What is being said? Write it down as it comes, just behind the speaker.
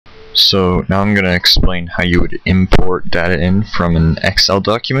So now I'm going to explain how you would import data in from an Excel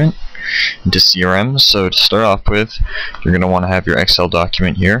document into CRM. So to start off with, you're going to want to have your Excel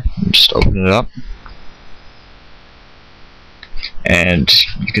document here. Just open it up. And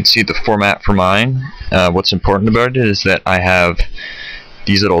you can see the format for mine. What's important about it is that I have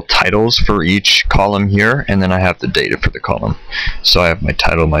these little titles for each column here, and then I have the data for the column. So I have my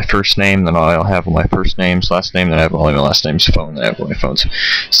title, my first name, then I'll have all my first names, last name, then I have all my last names, phone, then I have all my phones.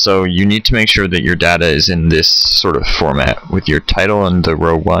 So you need to make sure that your data is in this sort of format with your title in the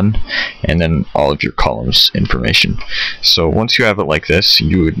row 1 and then all of your columns information. So once you have it like this,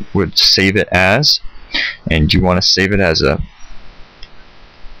 you would save it as, and you want to save it as a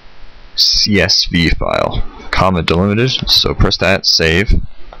CSV file, comma delimited. So press that, save,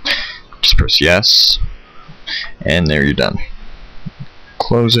 just press yes, and there you're done.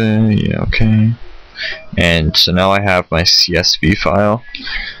 Close it, yeah, okay. And so now I have my CSV file.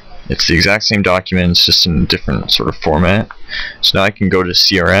 It's the exact same document, it's just in a different sort of format. So now I can go to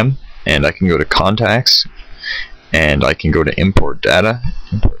CRM, and I can go to contacts, and I can go to import data.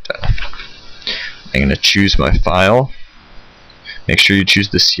 Import data. I'm going to choose my file. Make sure you choose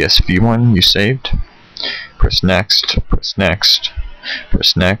the CSV one you saved. Press next, press next,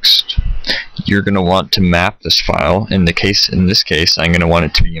 press next. You're going to want to map this file. In this case, I'm going to want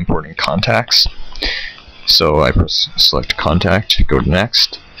it to be importing contacts. So I press select contact, go to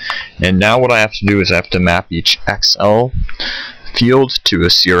next. And now what I have to do is I have to map each Excel field to a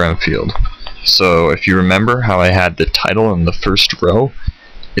CRM field. So if you remember how I had the title in the first row,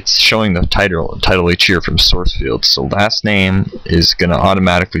 it's showing the title each year from source field. So last name is going to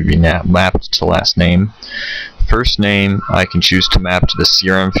automatically be mapped to last name. First name I can choose to map to the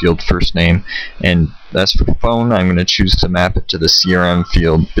CRM field first name, and as for phone, I'm going to choose to map it to the CRM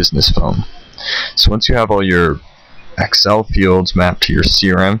field business phone. So once you have all your Excel fields mapped to your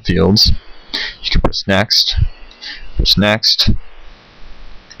CRM fields, you can press next,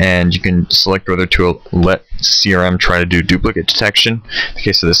 and you can select whether to let CRM try to do duplicate detection. In the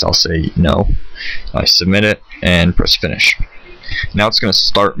case of this, I'll say no. I submit it and press finish. Now it's going to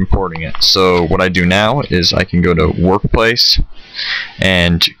start importing it. So what I do now is I can go to Workplace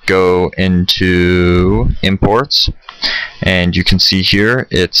and go into Imports, and you can see here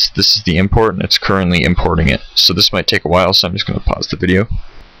this is the import, and it's currently importing it. So this might take a while, so I'm just going to pause the video.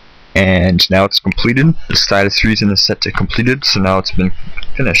 And now it's completed. The status reason is set to completed, so now it's been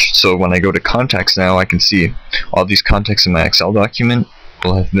finished. So when I go to contacts now, I can see all these contacts in my Excel document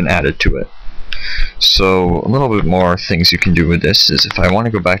will have been added to it. So a little bit more things you can do with this is if I want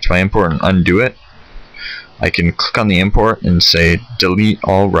to go back to my import and undo it, I can click on the import and say delete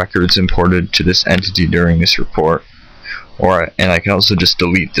all records imported to this entity during this report, and I can also just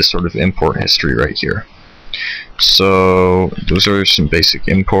delete this sort of import history right here. So those are some basic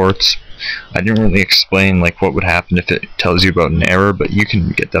imports. I didn't really explain like what would happen if it tells you about an error, but you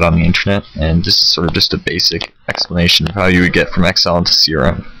can get that on the internet, and this is sort of just a basic explanation of how you would get from Excel into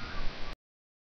CRM.